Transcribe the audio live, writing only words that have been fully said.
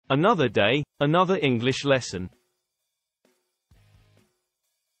Another day, another English lesson.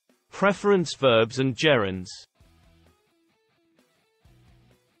 Preference verbs and gerunds.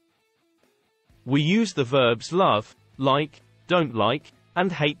 We use the verbs love, like, don't like, and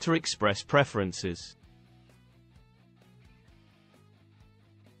hate to express preferences.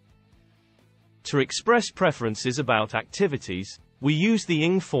 To express preferences about activities, we use the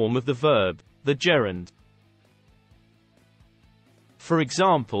ing form of the verb, the gerund. For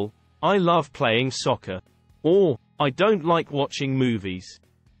example, I love playing soccer. Or, I don't like watching movies.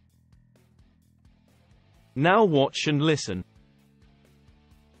 Now watch and listen.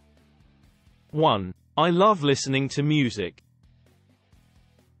 1. I love listening to music.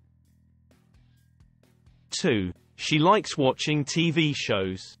 2. She likes watching TV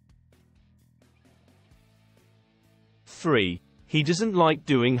shows. 3. He doesn't like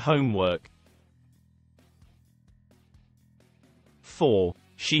doing homework. 4.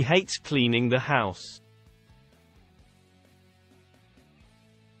 She hates cleaning the house.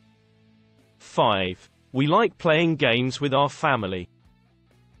 5. We like playing games with our family.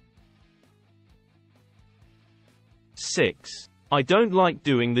 6. I don't like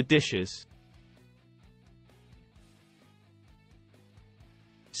doing the dishes.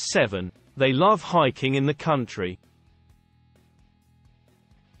 7. They love hiking in the country.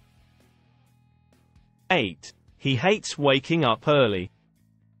 8. He hates waking up early.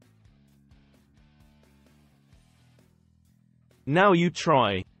 Now you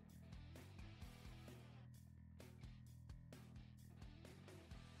try.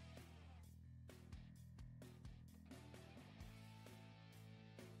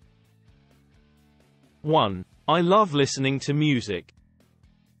 One. I love listening to music.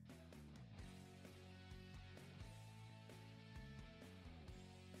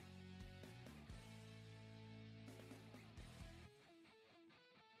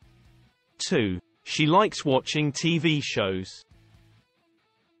 2. She likes watching TV shows.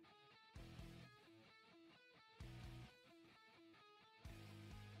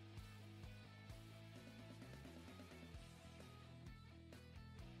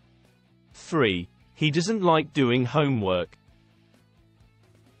 3. He doesn't like doing homework.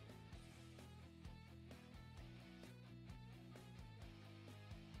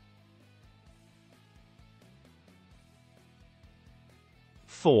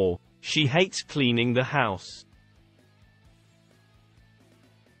 4. She hates cleaning the house.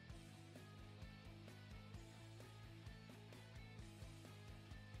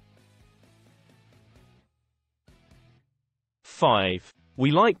 5.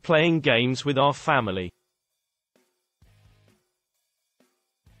 We like playing games with our family.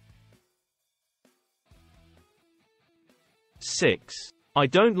 6. I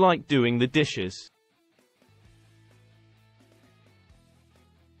don't like doing the dishes.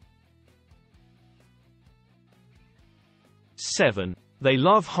 7. They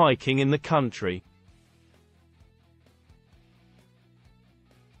love hiking in the country.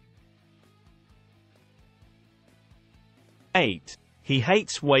 8. He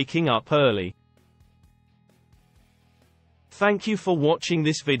hates waking up early. Thank you for watching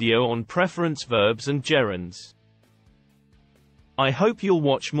this video on preference verbs and gerunds. I hope you'll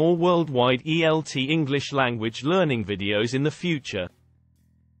watch more worldwide ELT English language learning videos in the future.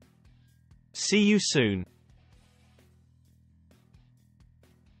 See you soon.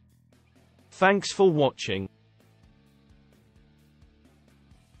 Thanks for watching.